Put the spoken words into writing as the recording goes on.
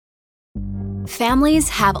Families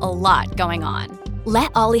have a lot going on.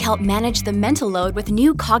 Let Ollie help manage the mental load with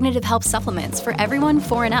new cognitive help supplements for everyone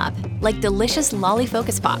 4 and up, like delicious Lolly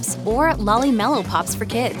Focus Pops or Lolly Mellow Pops for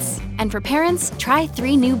kids. And for parents, try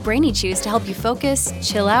 3 new Brainy Chews to help you focus,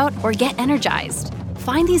 chill out, or get energized.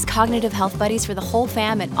 Find these cognitive health buddies for the whole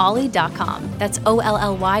fam at ollie.com. That's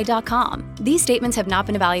OLLY.com. These statements have not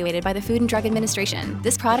been evaluated by the Food and Drug Administration.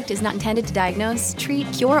 This product is not intended to diagnose, treat,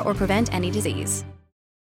 cure, or prevent any disease.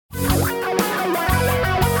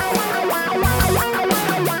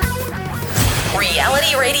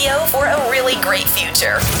 Reality radio for a really great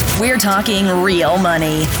future. We're talking real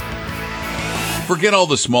money. Forget all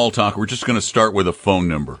the small talk. We're just going to start with a phone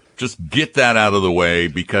number. Just get that out of the way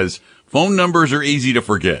because phone numbers are easy to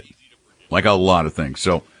forget, like a lot of things.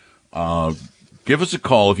 So give us a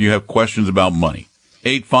call if you have questions about money.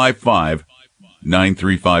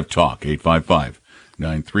 855-935-TALK.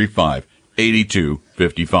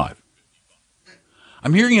 855-935-8255.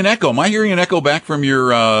 I'm hearing an echo. Am I hearing an echo back from your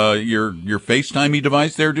FaceTime-y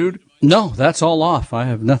device there, dude? No, that's all off. I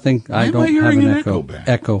have nothing. I don't have an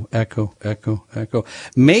echo. Echo.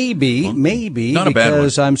 Maybe not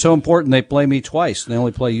because I'm so important they play me twice. They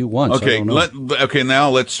only play you once. Okay, now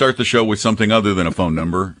let's start the show with something other than a phone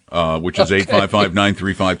number, which is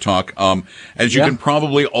 855-935-TALK. As you can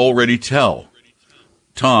probably already tell,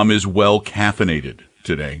 Tom is well caffeinated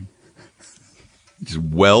today. He's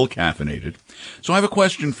well caffeinated. So I have a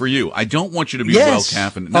question for you. I don't want you to be well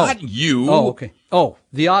caffeinated. Not you. Oh, okay. Oh,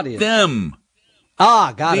 the audience. Them.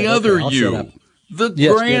 Got it. The other you. The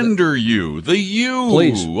grander you. The you.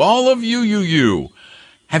 Please. All of you.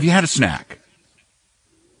 Have you had a snack?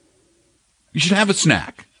 You should have a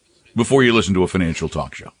snack before you listen to a financial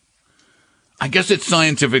talk show. I guess it's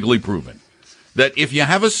scientifically proven that if you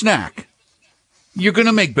have a snack, you're going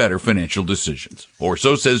to make better financial decisions. Or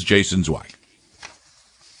so says Jason Zweig.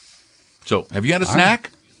 So, have you had a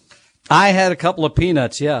snack? I had a couple of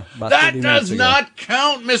peanuts, yeah. That does not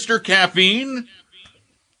count, Mr. Caffeine.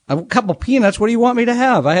 A couple of peanuts? What do you want me to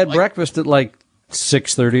have? I had breakfast at like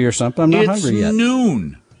 6:30 or something. I'm not hungry yet. It's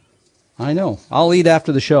noon. I know. I'll eat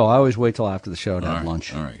after the show. I always wait till after the show to have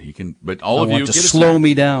lunch. All right. He can, but all of you get to slow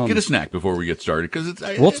me down. Get a snack before we get started because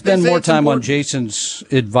we'll spend more time on Jason's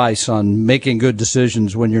advice on making good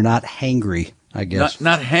decisions when you're not hangry. I guess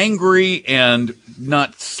not hangry and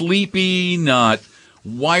not sleepy, not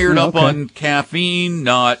wired up on caffeine,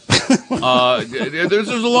 not there's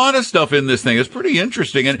a lot of stuff in this thing. It's pretty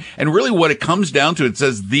interesting, and really what it comes down to, it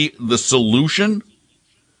says the solution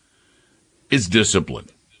is discipline.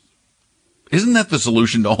 Isn't that the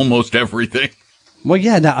solution to almost everything? Well,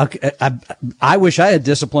 yeah. Now, I wish I had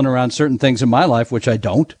discipline around certain things in my life, which I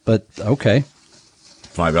don't. But okay.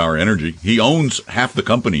 5 Hour Energy. He owns half the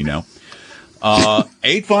company now.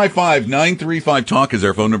 855-935-TALK is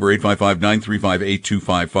our phone number,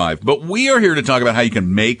 855-935-8255. But we are here to talk about how you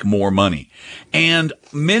can make more money. And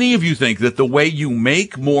many of you think that the way you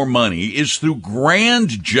make more money is through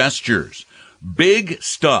grand gestures. Big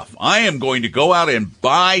stuff. I am going to go out and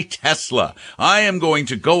buy Tesla. I am going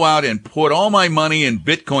to go out and put all my money in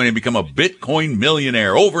Bitcoin and become a Bitcoin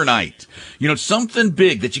millionaire overnight. You know, something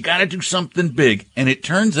big, that you got to do something big. And it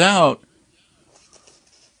turns out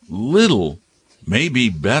little may be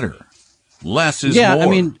better. Less is more. Yeah, I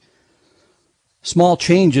mean, small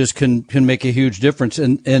changes can make a huge difference.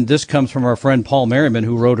 And this comes from our friend Paul Merriman,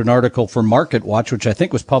 who wrote an article for Market Watch, which I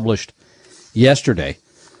think was published yesterday,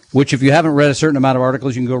 which if you haven't read a certain amount of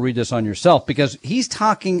articles, you can go read this on yourself, because he's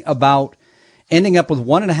talking about ending up with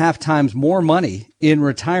 1.5 times more money in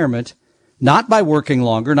retirement, not by working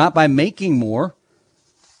longer, not by making more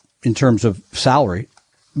in terms of salary,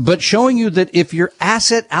 but showing you that if your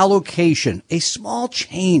asset allocation, a small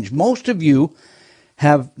change, most of you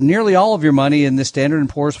have nearly all of your money in the Standard &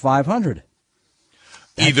 Poor's 500.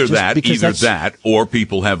 Either that, or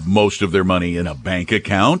people have most of their money in a bank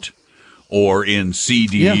account or in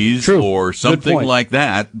CDs or something like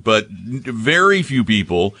that. But very few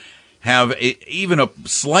people have even a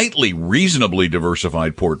slightly reasonably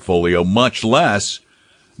diversified portfolio, much less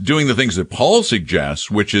doing the things that Paul suggests,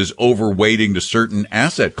 which is overweighting to certain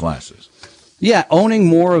asset classes. Yeah, owning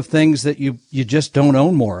more of things that you just don't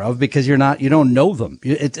own more of because you don't know them,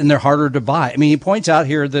 and they're harder to buy. I mean, he points out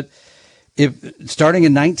here that if starting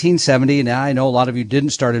in 1970, now I know a lot of you didn't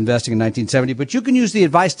start investing in 1970, but you can use the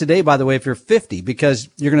advice today, by the way, if you're 50, because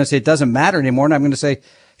you're going to say it doesn't matter anymore, and I'm going to say,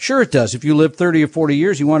 sure it does. If you live 30 or 40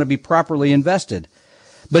 years, you want to be properly invested.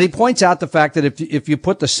 But he points out the fact that if you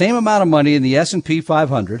put the same amount of money in the S&P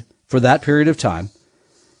 500 for that period of time,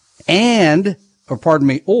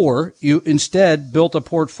 or you instead built a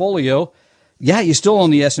portfolio Yeah, you still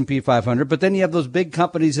own the S&P 500, but then you have those big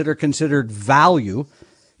companies that are considered value.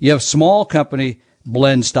 You have small company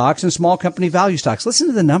blend stocks and small company value stocks. Listen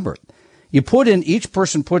to the number. Each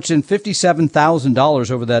person puts in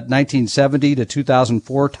 $57,000 over that 1970 to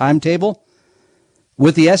 2004 timetable.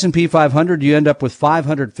 With the S&P 500, you end up with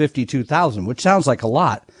 $552,000, which sounds like a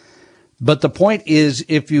lot. But the point is,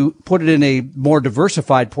 if you put it in a more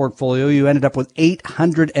diversified portfolio, you ended up with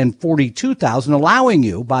 $842,000, allowing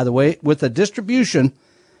you, by the way, with a distribution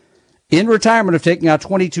in retirement of taking out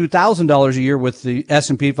 $22,000 a year with the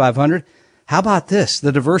S&P 500. How about this?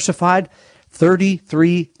 The diversified,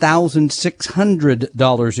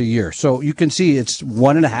 $33,600 a year. So you can see it's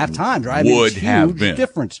 1.5 times, right? Would have been.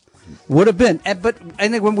 Difference. Would have been. But I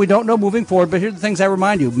think when we don't know moving forward, but here are the things I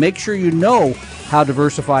remind you. Make sure you know how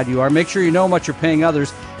diversified you are. Make sure you know how much you're paying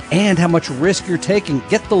others and how much risk you're taking.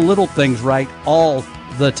 Get the little things right all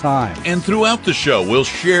the time. And throughout the show, we'll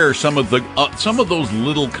share some of those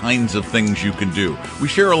little kinds of things you can do. We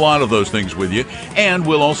share a lot of those things with you, and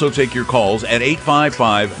we'll also take your calls at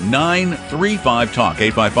 855-935-TALK,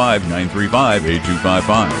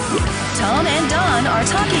 855-935-8255. Tom and Don are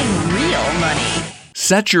talking real money.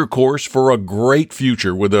 Set your course for a great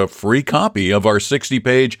future with a free copy of our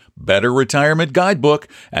 60-page Better Retirement Guidebook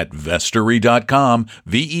at vestory.com,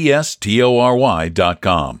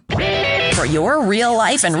 vestory.com. For your real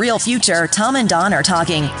life and real future, Tom and Don are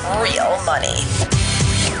talking real money.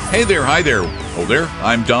 Hey there, hi there. Oh there,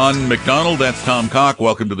 I'm Don McDonald, that's Tom Cock.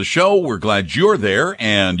 Welcome to the show. We're glad you're there,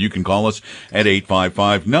 and you can call us at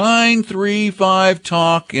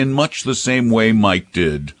 855-935-TALK in much the same way Mike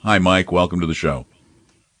did. Hi Mike, welcome to the show.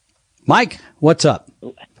 Mike, what's up?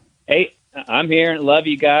 Hey, I'm here. Love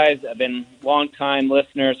you guys. I've been long-time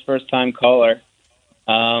listeners, first-time caller.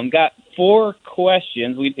 Got 4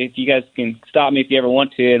 questions. If you guys can stop me if you ever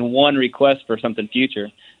want to, and 1 request for something future.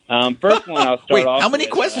 First one, I'll start off. How many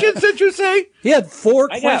questions did you say? He had 4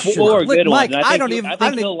 I questions. got 4 good Mike, ones. I don't even. I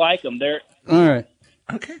think you'll like them. They're all right.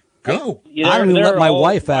 Okay, go. I don't even let my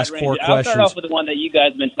wife ask 4 questions. I'll start off with the one that you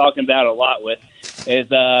guys have been talking about a lot with. Is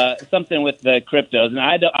something with the cryptos, and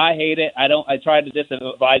I hate it. I try to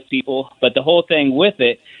disadvise people, but the whole thing with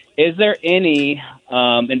it, is there any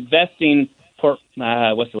investing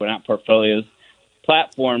not portfolios,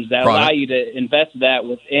 platforms that allow you to invest that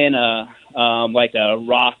within a like a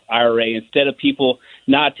Roth IRA instead of people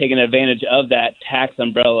not taking advantage of that tax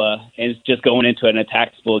umbrella and just going into a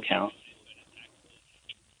taxable account?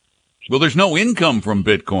 Well, there's no income from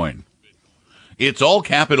Bitcoin. It's all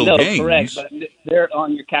capital gains. No, correct, but they're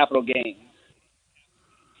on your capital gains.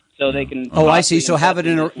 So they can... Oh, I see. So have it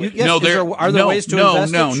in a... Are there ways to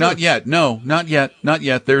invest it? No, not yet. No, not yet. Not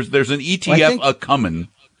yet. There's an ETF coming.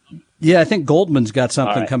 Yeah, I think Goldman's got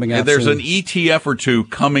something coming out There's soon. an ETF or 2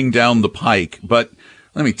 coming down the pike. But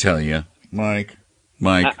let me tell you, Mike,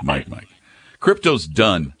 crypto's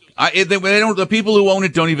done. The people who own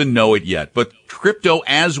it don't even know it yet, but crypto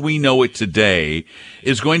as we know it today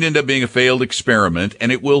is going to end up being a failed experiment,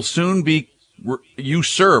 and it will soon be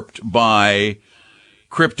usurped by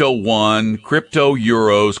crypto won, crypto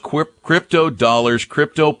euros, crypto dollars,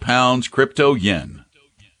 crypto pounds, crypto yen.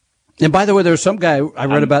 And by the way, there was some guy I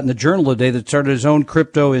read about in the Journal today that started his own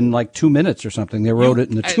crypto in like 2 minutes or something. They wrote it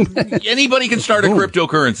in the 2 minutes. Anybody can start a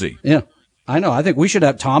cryptocurrency. Yeah, I know. I think we should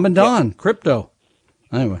have Tom and Don, crypto.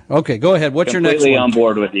 Anyway, okay, go ahead. What's your next one? Completely on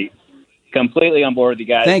board with you. Completely on board with you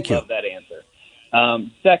guys. Thank you. Love that answer.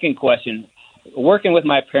 Second question. Working with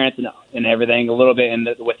my parents and everything a little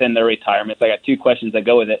bit within their retirement, so I got 2 questions that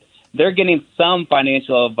go with it. They're getting some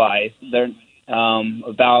financial advice. They're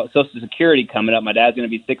about Social Security coming up. My dad's going to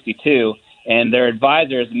be 62, and their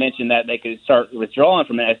advisors mentioned that they could start withdrawing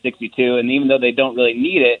from it at 62, and even though they don't really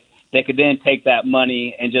need it, they could then take that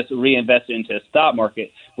money and just reinvest it into the stock market,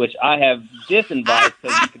 which I have disadvised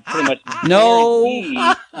because you could pretty much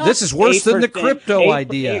this is worse than the crypto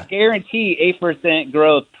idea. Guarantee 8%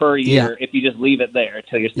 growth per year if you just leave it there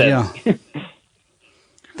until you're 70. Yeah.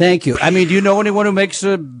 Thank you. I mean, do you know anyone who makes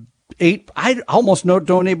I almost don't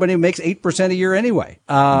know anybody who makes 8% a year anyway.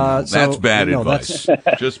 That's bad advice.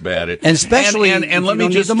 Just bad advice. And especially and let me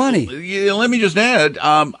just the money. Let me just add.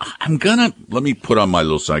 Let me put on my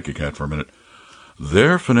little psychic hat for a minute.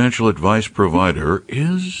 Their financial advice provider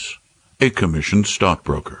is a commissioned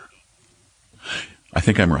stockbroker. I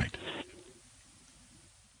think I'm right.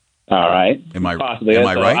 All right. Am I Possibly.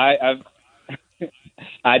 right?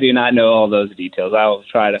 I do not know all those details. I will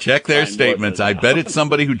try to check their statements. I bet it's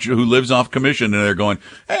somebody who lives off commission, and they're going,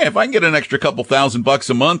 "Hey, if I can get an extra couple $1,000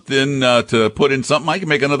 a month in to put in something, I can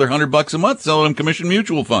make another $100 a month selling them commission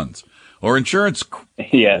mutual funds or insurance."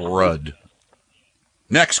 Yes. Crud.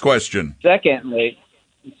 Next question. Secondly,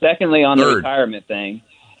 Secondly, on the Third. retirement thing.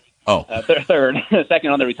 Oh, Third.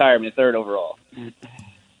 Second on the retirement, third overall.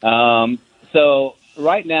 So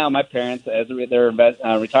right now, my parents, as they're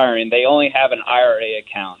retiring, they only have an IRA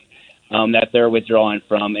account that they're withdrawing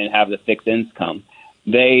from and have the fixed income.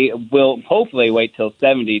 They will hopefully wait till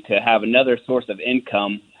 70 to have another source of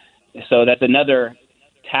income. So that's another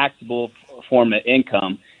taxable form of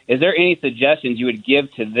income. Is there any suggestions you would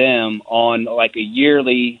give to them on like a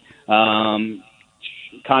yearly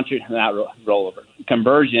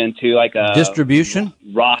conversion to like a distribution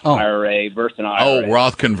Roth IRA versus an IRA? Oh,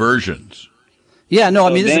 Roth conversions. Yeah, no, I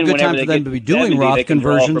So mean, this is a then good whenever time they for them get to be to doing 70, Roth they can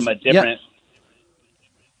draw conversions. from a different,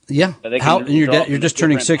 Yeah. so they can How, and draw you're from just a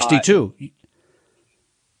turning different 62.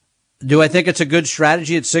 Do I think it's a good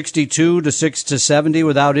strategy at 62 to 70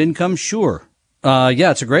 without income? Sure. Yeah,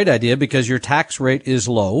 it's a great idea because your tax rate is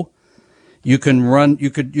low. You can you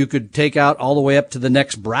could take out all the way up to the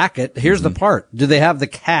next bracket. Here's the part. Do they have the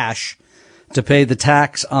cash to pay the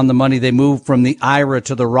tax on the money they move from the IRA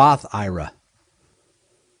to the Roth IRA?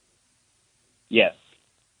 Yes.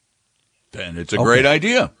 Then it's a great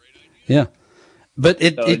idea. Yeah. But So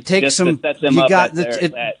it takes just some, to set them you up got,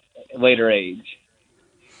 at later age.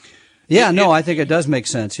 yeah, no, I think it does make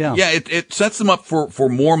sense. Yeah. Yeah, it sets them up for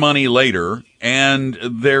more money later. And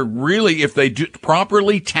they're really, if they do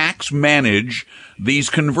properly tax manage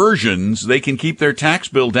these conversions, they can keep their tax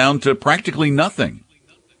bill down to practically nothing.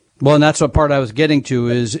 Well, and that's what part I was getting to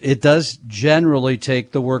is it does generally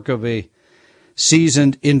take the work of a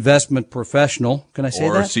seasoned investment professional. Can I say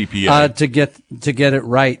Or that? a CPA. To get it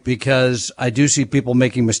right, because I do see people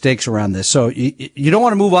making mistakes around this. So you don't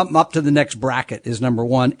want to move up to the next bracket is number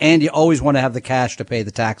one. And you always want to have the cash to pay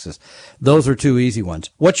the taxes. Those are two easy ones.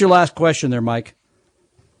 What's your last question there, Mike?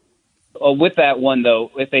 With that one, though,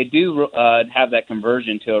 if they do have that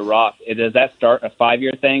conversion to a Roth, does that start a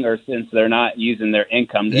 5-year thing, or since they're not using their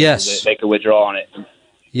income, Yes. they could withdraw on it?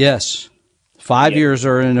 Yes. 5 years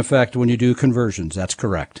are in effect when you do conversions. That's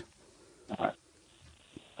correct. All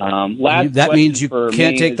right. That means you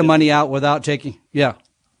can't take the money out without taking. Yeah.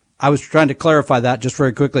 I was trying to clarify that just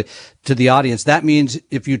very quickly to the audience. That means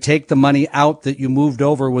if you take the money out that you moved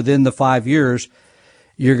over within the 5 years,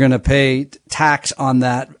 you're going to pay tax on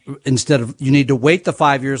that instead of, you need to wait the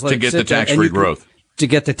 5 years To get the tax-free growth. To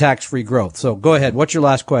get the tax-free growth. So go ahead. What's your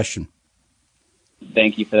last question?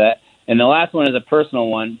 Thank you for that. And the last one is a personal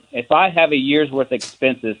one. If I have a year's worth of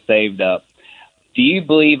expenses saved up, do you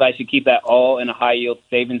believe I should keep that all in a high-yield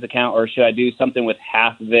savings account, or should I do something with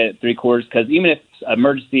half of it, 3/4? Because even if an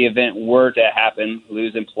emergency event were to happen,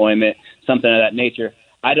 lose employment, something of that nature,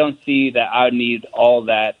 I don't see that I would need all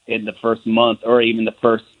that in the first month or even the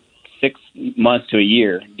first 6 months to a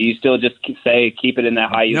year. Do you still just say keep it in that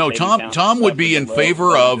high-yield No, savings account? Tom would be in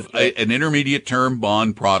favor of an intermediate term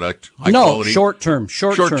bond product. High quality. Short term.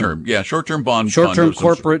 Yeah, short-term bond. Short-term condos.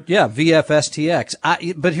 corporate, yeah, VFSTX.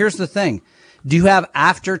 But here's the thing. Do you have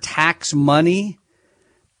after-tax money?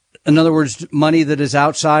 In other words, money that is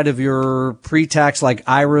outside of your pre-tax, like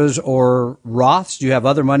IRAs or Roths? Do you have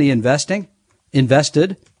other money invested?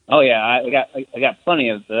 Oh yeah, I got plenty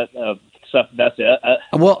of stuff that's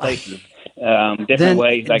places, different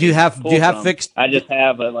ways. Do you have fixed? I just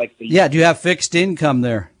have do you have fixed income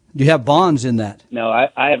there? Do you have bonds in that? No,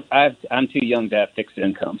 I'm too young to have fixed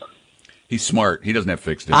income. He's smart. He doesn't have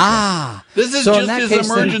fixed income. This is so in just that his case,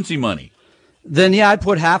 emergency money. Then yeah, I'd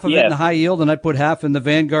put half of it in the high yield, and I'd put half in the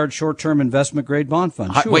Vanguard short-term investment grade bond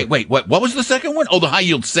fund. Sure. Wait, what was the second one? Oh, the high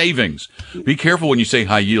yield savings. Be careful when you say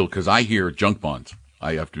high yield, because I hear junk bonds.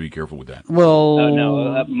 I have to be careful with that. Well,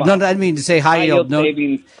 no, I didn't mean to say high yield. No,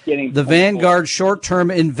 the Vanguard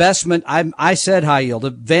short-term investment. I said high yield.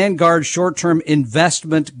 The Vanguard short-term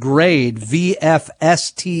investment grade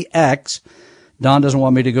VFSTX. Don doesn't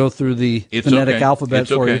want me to go through the phonetic alphabet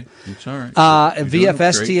for you. It's all right.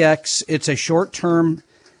 VFSTX, it's a short-term,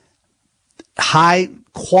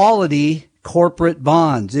 high-quality corporate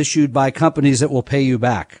bonds issued by companies that will pay you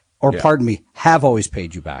back. Or, pardon me, have always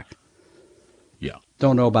paid you back. Yeah.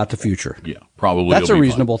 Don't know about the future. Yeah, probably. That's a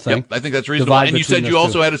reasonable thing. Yep, I think that's reasonable. And you said you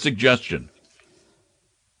also had a suggestion.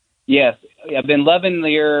 Yes. I've been loving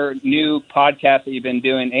your new podcast that you've been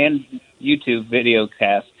doing and YouTube video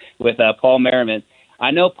cast with Paul Merriman.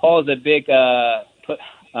 I know Paul is a big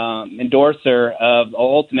endorser of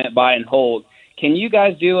Ultimate Buy and Hold. Can you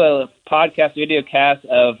guys do a podcast video cast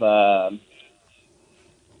of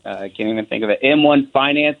I can't even think of it, M1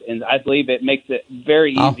 Finance? And I believe it makes it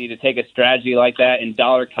very easy to take a strategy like that and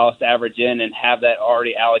dollar cost average in and have that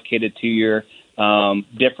already allocated to your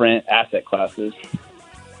different asset classes.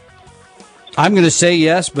 I'm going to say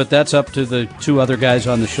yes, but that's up to the two other guys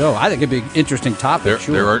on the show. I think it'd be an interesting topic.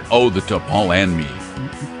 There are Paul and me.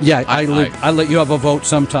 Yeah, I let you have a vote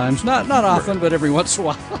sometimes. Not often, but every once in a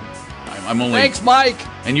while. I'm only. Thanks, Mike.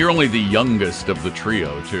 And you're only the youngest of the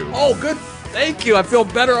trio, too. Oh, good. Thank you. I feel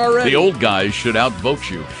better already. The old guys should outvote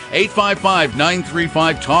you.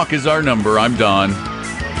 855-935-TALK is our number. I'm Don.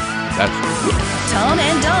 That's Tom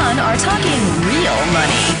and Don are talking real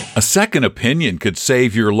money. a second opinion could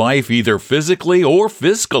save your life either physically or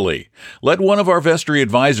fiscally. Let one of our Vestory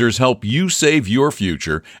advisors help you save your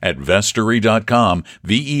future at Vestory.com,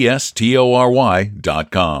 Vestory.com.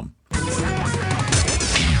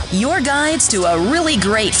 Your guides to a really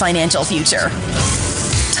great financial future.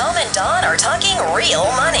 Tom and Don are talking real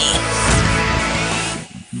money.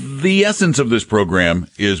 The essence of this program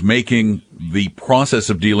is making the process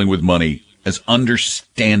of dealing with money as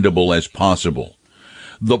understandable as possible.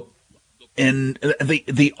 The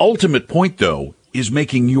ultimate point, though, is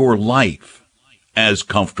making your life as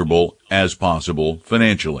comfortable as possible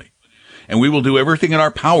financially. And we will do everything in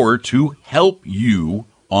our power to help you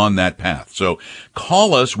on that path. So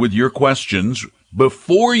call us with your questions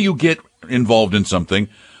before you get involved in something.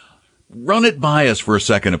 Run it by us for a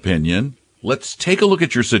second opinion. Let's take a look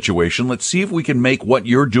at your situation. Let's see if we can make what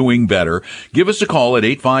you're doing better. Give us a call at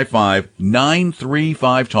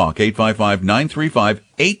 855-935-TALK,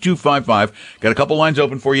 855-935-8255. Got a couple lines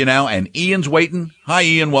open for you now, and Ian's waiting. Hi,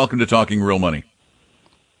 Ian. Welcome to Talking Real Money.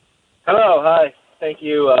 Hello. Hi. Thank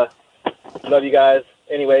you. Love you guys.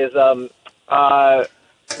 Anyways,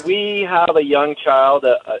 we have a young child.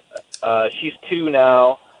 She's 2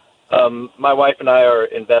 now. My wife and I are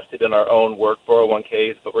invested in our own work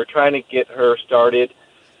 401ks, but we're trying to get her started.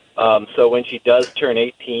 So when she does turn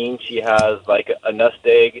 18, she has like a nest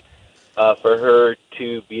egg for her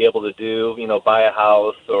to be able to do, buy a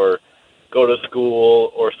house or go to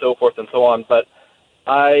school or so forth and so on. But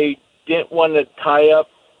I didn't want to tie up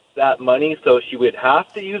that money, so she would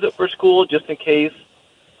have to use it for school just in case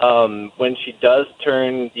when she does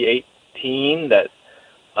turn the 18 that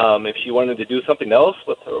if she wanted to do something else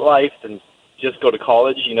with her life than just go to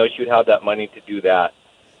college, she would have that money to do that.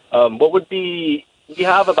 We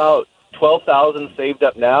have about $12,000 saved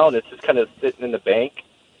up now, and it's just kind of sitting in the bank.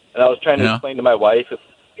 And I was trying to explain to my wife if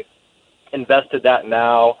we invested that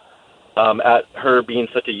now at her being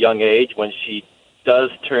such a young age, when she does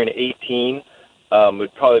turn 18,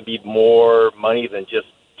 would probably be more money than just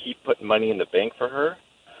keep putting money in the bank for her.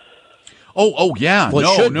 Oh, yeah.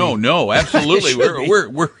 Well, No, absolutely.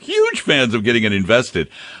 We're huge fans of getting it invested.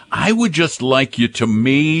 I would just like you to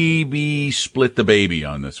maybe split the baby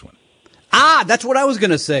on this one. That's what I was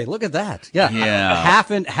going to say. Look at that. Yeah. Half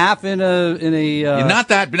in a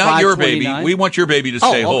not your baby. We want your baby to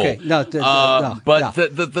stay whole. Okay.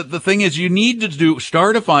 The thing is, you need to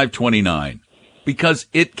start a 529 because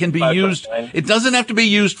it can be used. It doesn't have to be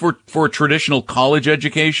used for a traditional college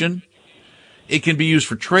education. It can be used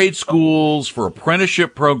for trade schools, for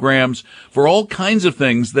apprenticeship programs, for all kinds of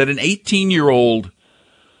things that an 18-year-old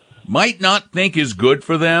might not think is good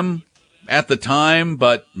for them at the time,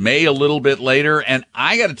 but may a little bit later. And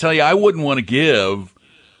I got to tell you, I wouldn't want to give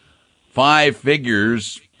 5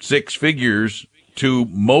 figures, 6 figures to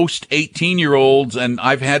most 18-year-olds, and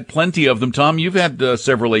I've had plenty of them. Tom, you've had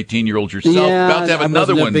several 18-year-olds yourself. Yeah, about to have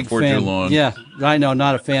another one before too long. Yeah, I know,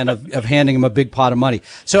 not a fan of handing them a big pot of money.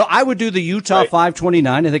 So I would do the Utah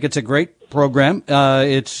 529. I think it's a great program.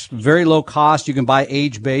 It's very low cost. You can buy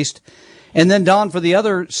age-based. And then, Don, for the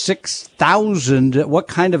other $6,000, what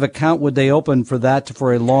kind of account would they open for that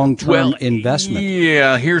for a long-term investment?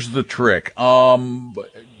 Yeah, here's the trick. You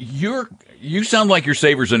sound like you're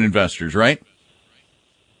savers and investors, right?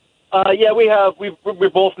 Yeah, we're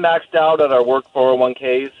both maxed out at our work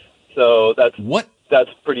 401ks, so that's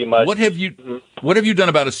pretty much. What have you done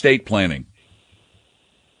about estate planning?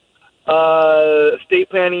 Estate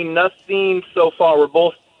planning, nothing so far. We're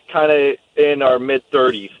both kind of in our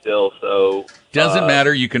mid-30s still, so doesn't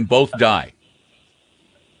matter. You can both die.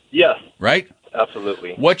 Yes. Right?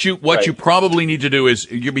 Absolutely. What you probably need to do is,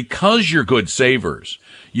 because you're good savers,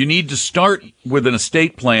 you need to start with an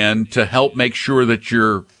estate plan to help make sure that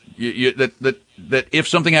that if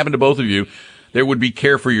something happened to both of you, there would be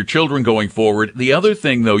care for your children going forward. The other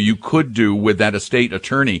thing, though, you could do with that estate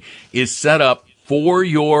attorney is set up for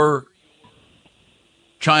your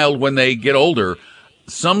child when they get older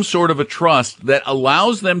some sort of a trust that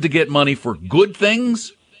allows them to get money for good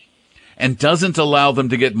things and doesn't allow them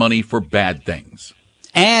to get money for bad things.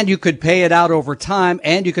 And you could pay it out over time,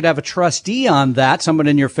 and you could have a trustee on that, someone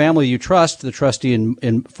in your family you trust. The trustee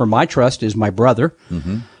for my trust is my brother,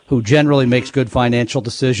 who generally makes good financial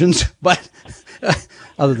decisions, but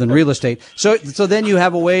other than real estate. So then you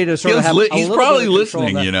have a way to sort of have he's probably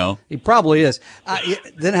listening, He probably is.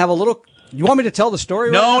 Then have a little You want me to tell the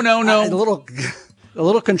story? No, right now? no. A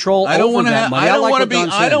little control. I don't want to. I don't want to be.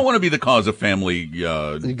 I don't want to be the cause of family.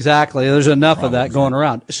 Exactly. There's enough of that going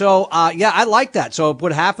around. So, I like that. So,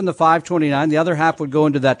 put half in the 529. The other half would go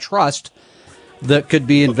into that trust that could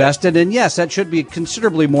be invested. And yes, that should be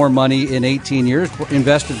considerably more money in 18 years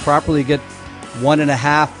invested properly. Get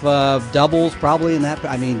 1.5 doubles probably in that.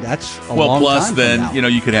 I mean, that's a long plus time then from now.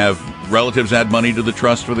 you could have relatives add money to the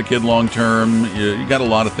trust for the kid long term. You got a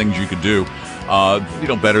lot of things you could do.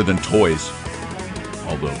 Better than toys.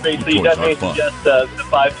 Although Basically, you toys definitely are fun. suggest the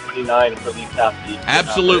 529 for at least half the.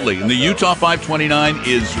 Absolutely, and the Utah 529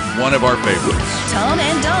 is one of our favorites. Tom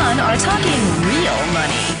and Don are talking real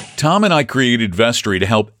money. Tom and I created Vestory to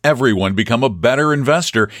help everyone become a better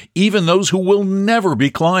investor, even those who will never be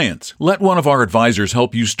clients. Let one of our advisors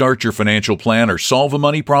help you start your financial plan or solve a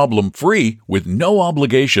money problem free with no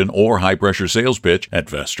obligation or high-pressure sales pitch at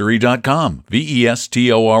Vestory.com,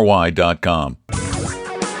 Vestory.com.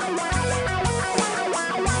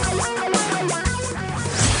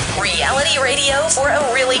 Reality radio for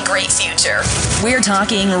a really great future. We're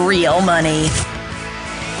talking real money.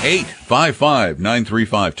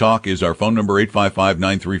 855-935-TALK is our phone number,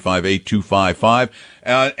 855-935-8255.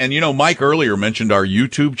 And Mike earlier mentioned our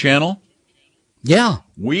YouTube channel. Yeah.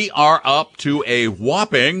 We are up to a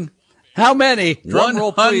whopping How many? Drum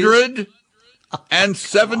roll, please.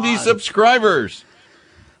 170 subscribers.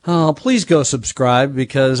 Oh, please go subscribe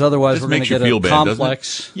because otherwise This we're going to makes you get feel a bad,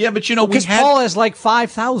 complex. doesn't it? Yeah, but we Because had Paul has like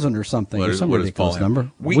 5,000 or something, What or is- some what does ridiculous Paul have?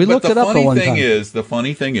 number. We but looked the it up at funny one thing time. The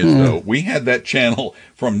funny thing is, though, we had that channel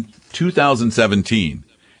from 2017,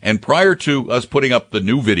 and prior to us putting up the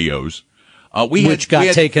new videos, Which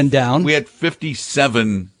got taken down. We had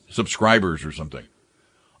 57 subscribers or something.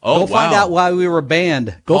 Oh, Go find wow. out why we were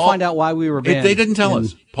banned. Go Paul- find out why we were banned. They didn't tell And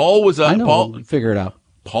us. Paul was I know. Paul. We'll figure it out.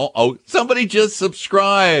 Paul. Oh, somebody just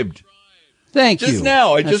subscribed. Thank you. Just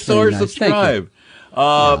now, I That's just saw her very nice. Thank you.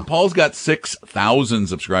 subscribe. Paul's got 6,000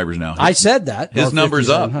 subscribers now. I said that. His Or number's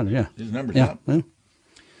up. 5,700, Yeah. His number's Yeah. up. Yeah.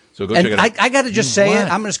 So go And check it out. I got to just say What?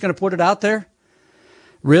 it. I'm just going to put it out there.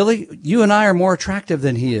 Really, you and I are more attractive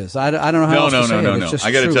than he is. I don't know how else to say it. It's just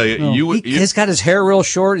I gotta true. tell you, No. He's got his hair real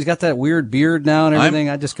short. He's got that weird beard now and everything.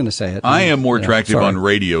 I'm just going to say it. I am more Yeah, attractive sorry. on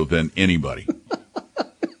radio than anybody.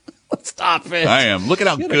 Stop it. I am. Look at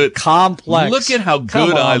how You're good. complex. Look at how Come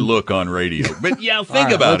good I on. look on radio. But yeah, think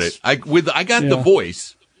right, about let's- it. I got the Yeah.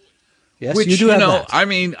 voice. Yes, Which you do have that. I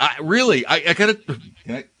mean, I got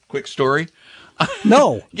a quick story.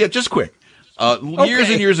 No. Yeah, just quick. Years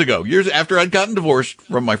and years ago, years after I'd gotten divorced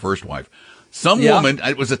from my first wife, some Yeah. woman,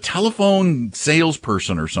 it was a telephone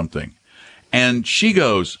salesperson or something, and she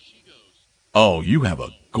goes, "Oh, you have a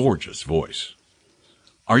gorgeous voice.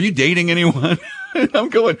 Are you dating anyone?" And I'm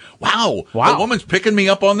going, wow, the woman's picking me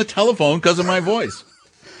up on the telephone because of my voice.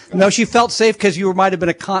 No, she felt safe because you might have been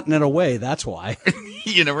a continent away. That's why.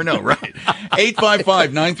 You never know, right?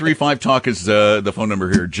 855-935-TALK is the phone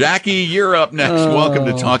number here. Jackie, you're up next. Welcome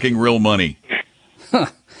to Talking Real Money.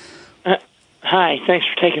 Hi, thanks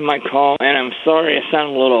for taking my call, and I'm sorry I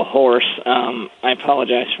sound a little hoarse. I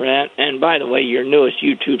apologize for that. And by the way, your newest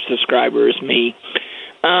YouTube subscriber is me.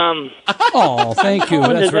 Oh, thank you.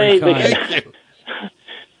 That's very kind.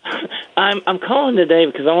 I'm calling today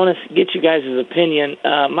because I want to get you guys' opinion.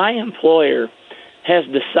 My employer has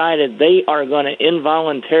decided they are going to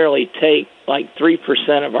involuntarily take like 3%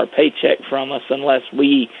 of our paycheck from us unless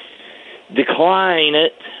we decline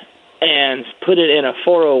it and put it in a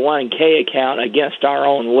 401k account against our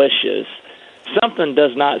own wishes. Something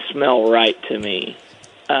does not smell right to me.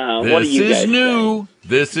 What do you guys think?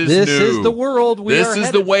 This is This new. is the world we This are is the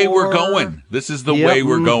headed way we're for. going. This is the way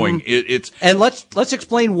we're going. It's And let's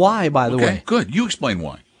explain why, by the okay. way. Good. You explain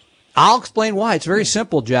why. I'll explain why. It's very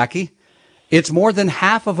simple, Jackie. It's more than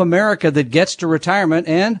half of America that gets to retirement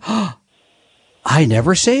and I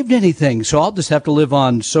never saved anything. So I'll just have to live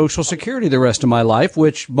on Social Security the rest of my life,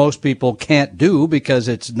 which most people can't do because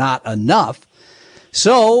it's not enough.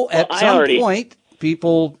 So at some point,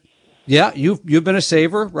 people, you've been a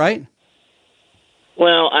saver, right?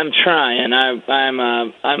 Well, I'm trying. I'm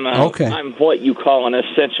what you call an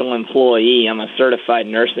essential employee. I'm a certified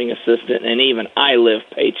nursing assistant, and even I live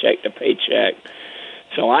paycheck to paycheck.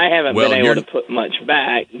 So I haven't been able to put much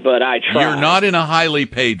back, but I try. You're not in a highly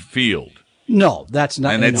paid field. No, that's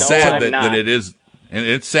not. And it's sad that it is. And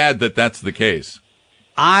it's sad that that's the case.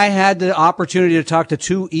 I had the opportunity to talk to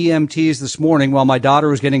 2 EMTs this morning while my daughter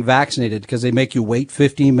was getting vaccinated, because they make you wait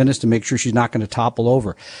 15 minutes to make sure she's not going to topple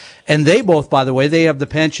over. And they both, by the way, they have the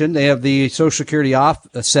pension, they have the Social Security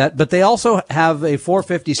offset, but they also have a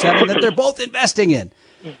 457 that they're both investing in.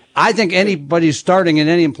 I think anybody who's starting in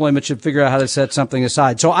any employment should figure out how to set something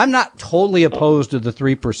aside. So I'm not totally opposed to the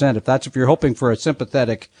 3%, if you're hoping for a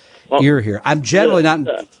sympathetic ear here. I'm generally not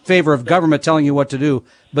in favor of government telling you what to do,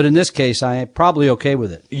 but in this case, I am probably okay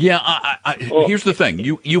with it. Yeah, here's the thing.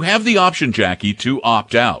 You have the option, Jackie, to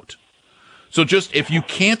opt out. So just if you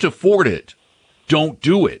can't afford it, don't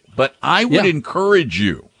do it. But I would encourage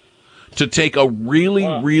you to take a really,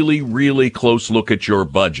 really, really close look at your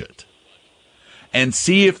budget and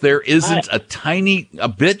see if there isn't a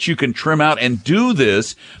bit you can trim out and do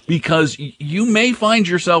this, because you may find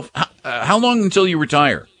yourself, how long until you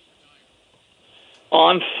retire? Oh,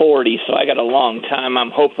 I'm 40, so I got a long time.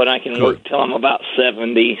 I'm hoping I can work till I'm about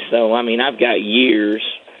 70. So, I mean, I've got years.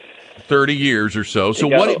 30 years or so. So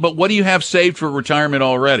what do you have saved for retirement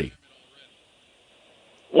already?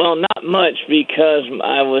 Well, not much, because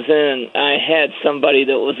I had somebody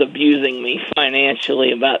that was abusing me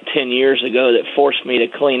financially about 10 years ago that forced me to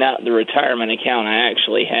clean out the retirement account I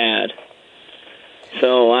actually had.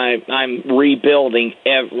 So I'm rebuilding,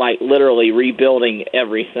 literally rebuilding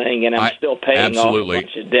everything, and I'm still paying off a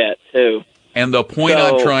bunch of debt too. And the point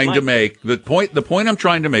I'm trying to make, the point I'm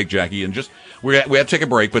trying to make, Jackie, and just we have to take a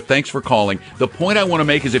break, but thanks for calling. The point I want to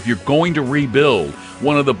make is, if you're going to rebuild,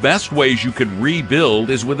 one of the best ways you could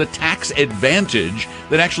rebuild is with a tax advantage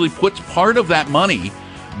that actually puts part of that money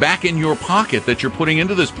back in your pocket that you're putting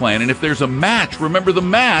into this plan. And if there's a match, remember, the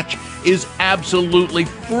match is absolutely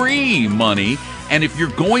free money. And if you're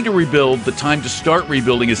going to rebuild, the time to start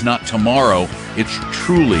rebuilding is not tomorrow. It's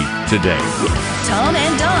truly today. Tom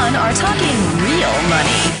and Don are talking real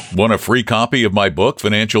money. Want a free copy of my book,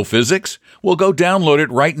 Financial Physics? Well, go download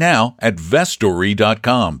it right now at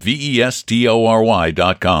Vestory.com,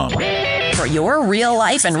 Vestory.com. For your real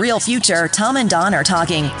life and real future, Tom and Don are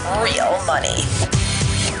talking real money.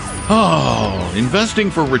 Oh,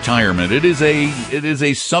 investing for retirement. It is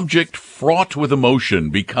a subject fraught with emotion,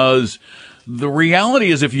 because the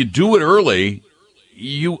reality is, if you do it early,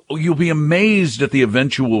 you'll be amazed at the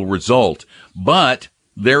eventual result. But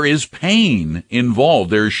there is pain involved.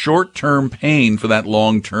 There is short-term pain for that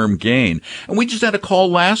long-term gain. And we just had a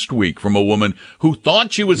call last week from a woman who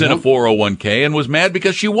thought she was in a 401k and was mad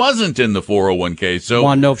because she wasn't in the 401k. So I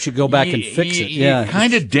want to know if she'd go back and fix it. Yeah,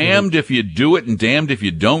 kind of damned if you do it and damned if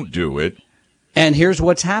you don't do it. And here's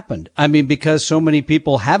what's happened. I mean, because so many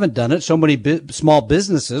people haven't done it, so many small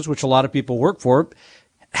businesses, which a lot of people work for,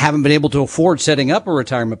 haven't been able to afford setting up a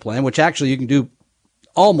retirement plan, which actually you can do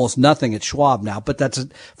almost nothing at Schwab now. But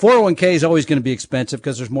 401k is always going to be expensive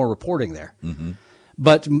because there's more reporting there. Mm-hmm.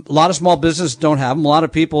 But a lot of small businesses don't have them. A lot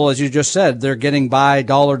of people, as you just said, they're getting by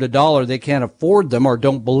dollar to dollar. They can't afford them or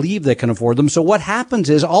don't believe they can afford them. So what happens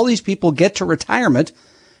is all these people get to retirement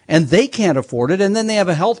and they can't afford it. And then they have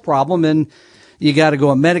a health problem, and you got to go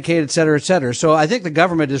on Medicaid, et cetera, et cetera. So I think the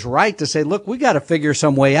government is right to say, look, we got to figure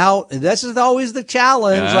some way out. This is always the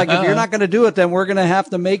challenge. Like, if you're not going to do it, then we're going to have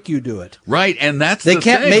to make you do it. Right. And they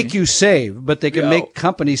can't make you save, but they can make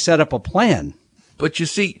companies set up a plan. But you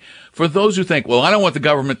see, for those who think, well, I don't want the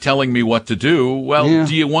government telling me what to do. Well,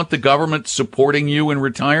 do you want the government supporting you in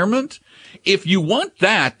retirement? If you want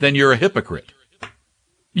that, then you're a hypocrite.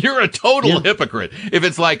 You're a total hypocrite. If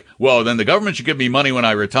it's like, well, then the government should give me money when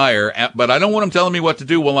I retire, but I don't want them telling me what to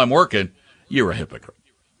do while I'm working, you're a hypocrite.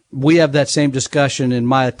 We have that same discussion in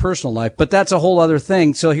my personal life, but that's a whole other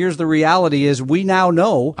thing. So here's the reality is, we now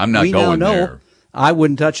know. I'm not going there. I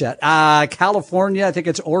wouldn't touch that. California, I think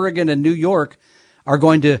it's Oregon and New York, are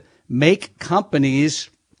going to make companies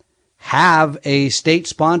have a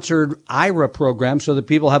state-sponsored IRA program so that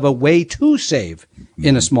people have a way to save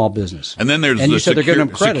in a small business. And then there's the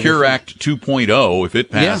Secure Act 2.0. If it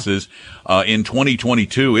passes in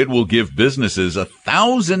 2022, it will give businesses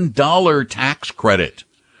 $1,000 tax credit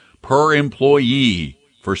per employee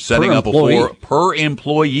for setting up a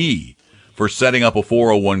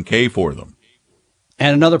 401k for them.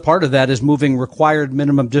 And another part of that is moving required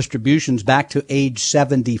minimum distributions back to age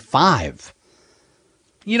 75.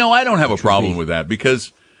 You know, I don't have a problem with that,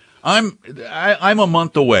 because I'm a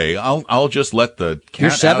month away. I'll just let the cat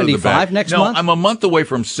You're 75 next month? No, I'm a month away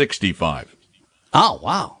from 65. Oh,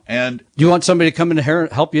 wow. And do you want somebody to come in here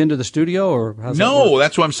and help you into the studio, or how's no,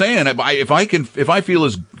 that's what I'm saying. If I feel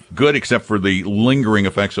as good, except for the lingering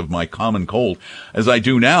effects of my common cold, as I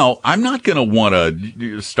do now, I'm not going to want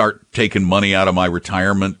to start taking money out of my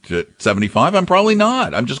retirement at 75. I'm probably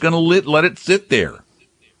not. I'm just going to let it sit there.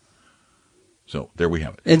 So there we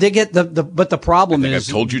have it. And they get but the problem is,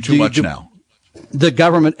 I've told you too much now. The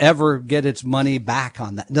government ever get its money back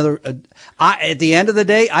on that? At the end of the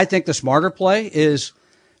day, I think the smarter play is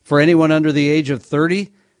for anyone under the age of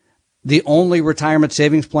 30, the only retirement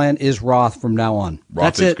savings plan is Roth from now on. Roth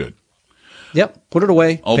That's is it. good. Yep. Put it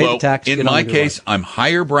away. Although, pay the tax. in my case, I'm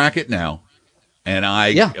higher bracket now, and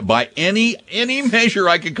by any measure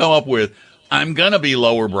I can come up with, I'm going to be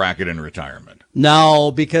lower bracket in retirement.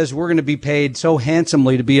 No, because we're going to be paid so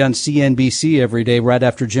handsomely to be on CNBC every day right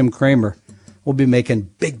after Jim Cramer. We'll be making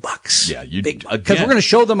big bucks. Yeah, because we're going to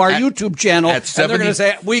show them our YouTube channel, and they're going to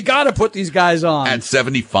say, we got to put these guys on. At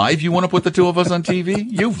 75, you want to put the two of us on TV?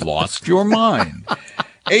 You've lost your mind.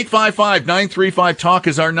 855-935-TALK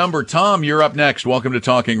is our number. Tom, you're up next. Welcome to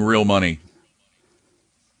Talking Real Money.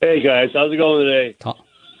 Hey, guys. How's it going today?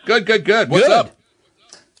 Good. What's up?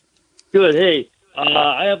 Good. Hey,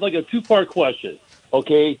 I have like a two-part question.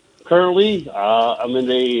 Okay. Currently, I'm in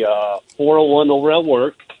the 401 over at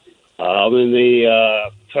work. I'm in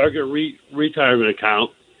the Target retirement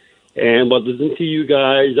account. And but listening to you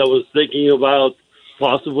guys, I was thinking about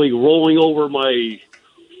possibly rolling over my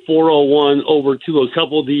 401 over to a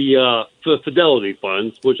couple of the Fidelity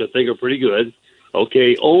funds, which I think are pretty good.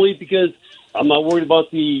 Okay, only because I'm not worried about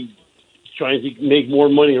the trying to make more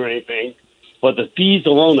money or anything, but the fees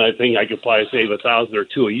alone, I think I could probably save $1,000 or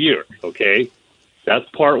 $2,000 a year. Okay, that's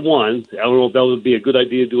part one. I don't know if that would be a good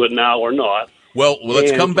idea to do it now or not. Well,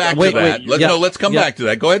 let's come back to that. Let's come back to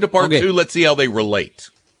that. Go ahead to part two. Let's see how they relate.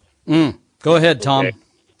 Go ahead, Tom.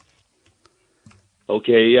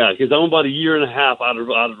 Okay, yeah, because I'm about a year and a half out of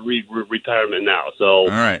retirement now. So, all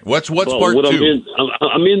right, what's part two?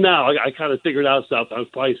 I'm in now. I kind of figured out stuff. I'll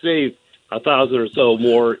probably save $1,000 or so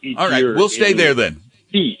more each year. All right, we'll stay there then.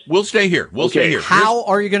 Fees. We'll stay here. Stay here. How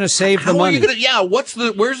are you going to save the money?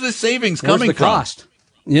 Where's the savings coming from? Where's the cost?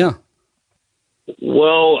 Yeah.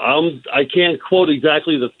 Well, I can't quote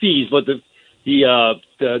exactly the fees, but the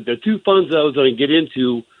two funds that I was going to get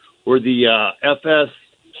into were the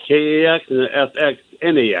FSKAX and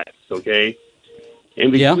the FXNAX. Okay,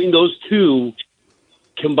 and between those two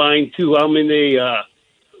combined two, I'm in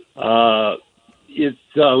I'm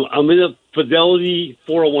in a Fidelity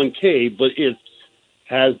 401k, but it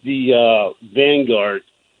has the Vanguard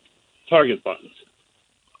target funds.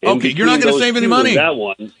 And okay, you're not going to save any money. That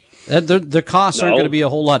one. The costs aren't going to be a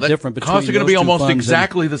whole lot different. Between costs are going to be almost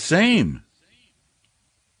exactly the same.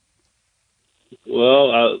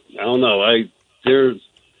 Well, I don't know. There's,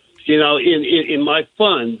 in my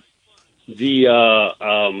fund, the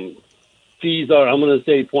fees are, I'm going to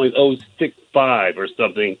say 0.065 or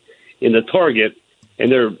something in the target,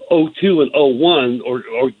 and they're 0.02 and 0.01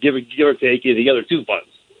 or give or take in the other two funds.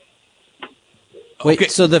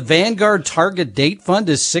 Wait, so the Vanguard Target Date Fund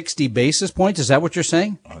is 60 basis points? Is that what you're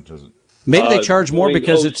saying? It doesn't. Maybe they charge more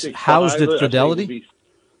because it's housed at Fidelity?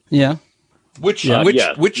 Yeah. Which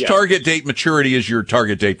target date maturity is your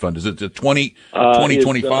target date fund? Is it the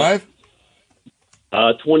 2025?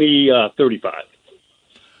 2035.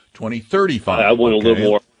 2035. I want a little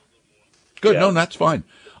more. Good. Yeah. No, that's fine.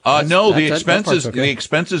 The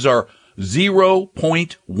expenses are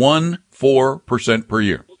 0.14% per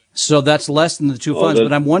year. So that's less than the two funds.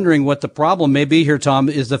 But I'm wondering what the problem may be here, Tom,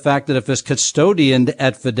 is the fact that if it's custodian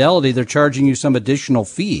at Fidelity, they're charging you some additional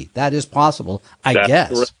fee. That is possible, I guess.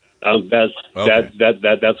 Correct. That's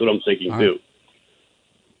what I'm thinking too.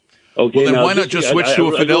 Okay. Well, then why not just switch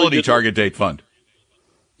to a Fidelity target date fund?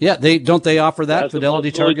 Yeah, they offer that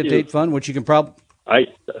Fidelity target date fund, which you can probably.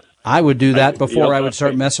 I would do that before I would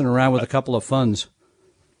start messing around with a couple of funds.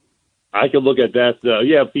 I could look at that.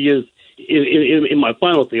 Because in my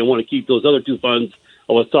final thing, I want to keep those other two funds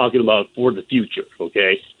I was talking about for the future.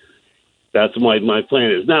 Okay, that's my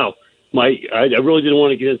plan is now. I really didn't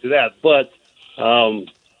want to get into that, but I'm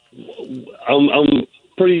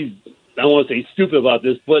pretty. I don't want to say stupid about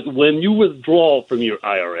this, but when you withdraw from your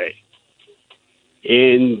IRA,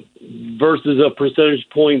 and versus a percentage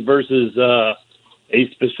point versus a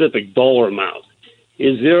specific dollar amount,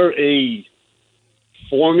 is there a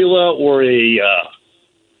formula or a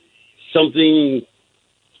something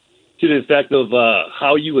to the effect of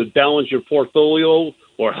how you would balance your portfolio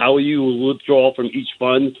or how you would withdraw from each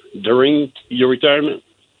fund during your retirement?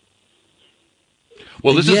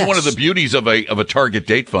 Well, this is one of the beauties of a target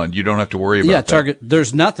date fund. You don't have to worry about that. Target.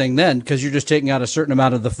 There's nothing then because you're just taking out a certain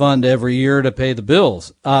amount of the fund every year to pay the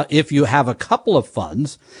bills. If you have a couple of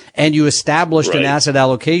funds and you established an asset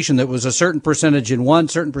allocation that was a certain percentage in one,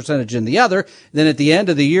 certain percentage in the other, then at the end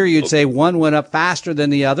of the year, you'd say one went up faster than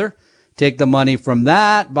the other. Take the money from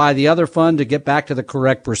that, buy the other fund to get back to the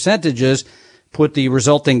correct percentages. put the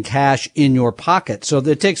resulting cash in your pocket. So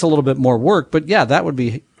it takes a little bit more work, but yeah, that would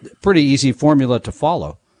be a pretty easy formula to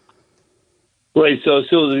follow. Right. So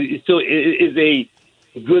it is a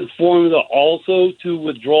good formula also to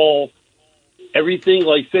withdraw everything.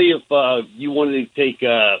 Like, say if you wanted to take,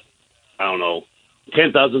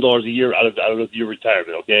 $10,000 a year out of your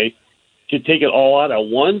retirement, okay? To take it all out at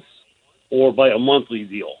once or by a monthly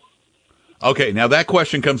deal? Okay, now that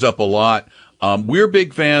question comes up a lot. We're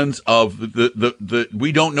big fans of the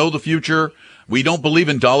we don't know the future. We don't believe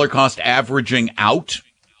in dollar cost averaging out.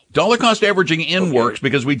 Dollar cost averaging in works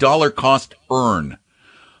because we dollar cost earn.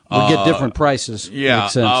 We get different prices. Yeah.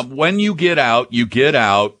 Makes sense. When you get out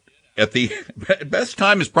at the best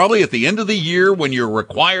time is probably at the end of the year when you're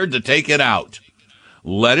required to take it out.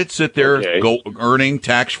 Let it sit there, go earning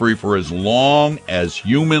tax free for as long as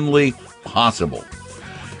humanly possible.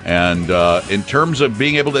 And in terms of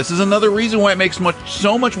being able to, this is another reason why it makes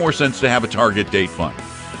so much more sense to have a target date fund.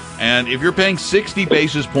 And if you're paying 60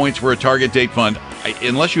 basis points for a target date fund,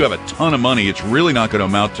 unless you have a ton of money, it's really not going to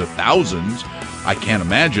amount to thousands. I can't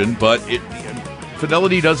imagine, but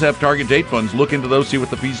Fidelity does have target date funds. Look into those, see what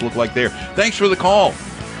the fees look like there. Thanks for the call.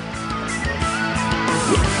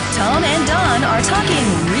 Tom and Don are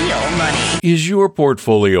talking real money. Is your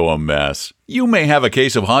portfolio a mess? You may have a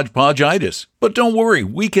case of hodgepodgeitis, but don't worry,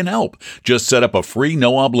 we can help. Just set up a free,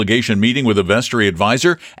 no-obligation meeting with a Vestory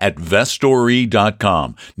advisor at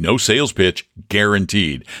Vestory.com. No sales pitch,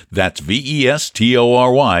 guaranteed. That's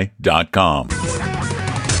Vestory.com.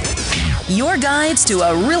 Your guides to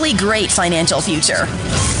a really great financial future.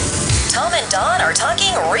 Tom and Don are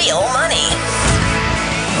talking real money.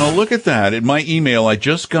 Oh, look at that. In my email, I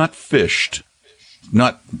just got fished.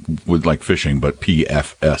 Not with like fishing, but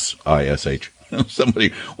PFSISH.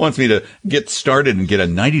 Somebody wants me to get started and get a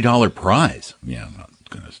 $90 prize. Yeah, I'm not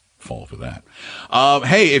going to fall for that.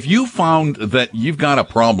 Hey, if you found that you've got a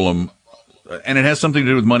problem and it has something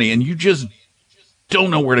to do with money and you just don't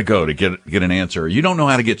know where to go to get an answer, you don't know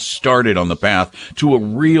how to get started on the path to a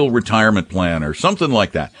real retirement plan or something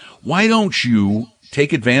like that, why don't you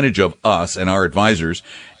take advantage of us and our advisors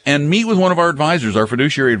and meet with one of our advisors, our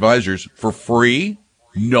fiduciary advisors, for free,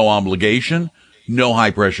 no obligation, no high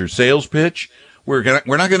pressure sales pitch. We're not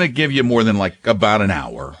going to give you more than like about an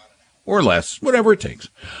hour or less, whatever it takes.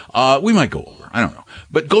 We might go over. I don't know.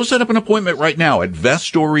 But go set up an appointment right now at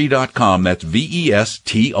Vestory.com. That's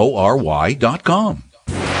Vestory.com.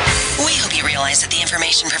 We hope you realize that the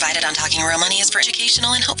information provided on Talking Real Money is for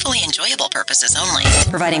educational and hopefully enjoyable purposes only.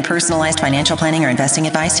 Providing personalized financial planning or investing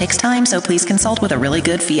advice takes time, so please consult with a really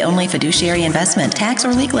good fee-only fiduciary investment, tax,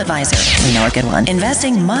 or legal advisor. We know a good one.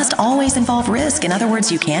 Investing must always involve risk. In other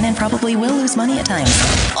words, you can and probably will lose money at times.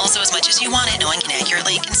 Also, as much as you want it, no one can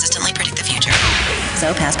accurately and consistently predict the future.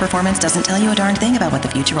 So past performance doesn't tell you a darn thing about what the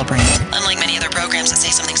future will bring. Unlike many other programs that say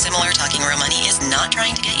something similar, Talking Real Money is not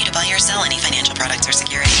trying to get you to buy or sell any financial products or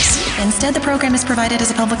securities. Instead, the program is provided as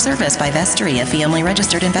a public service by Vestory, a fee-only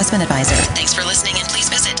registered investment advisor. Thanks for listening, and please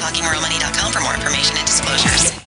visit TalkingRealMoney.com for more information and disclosures.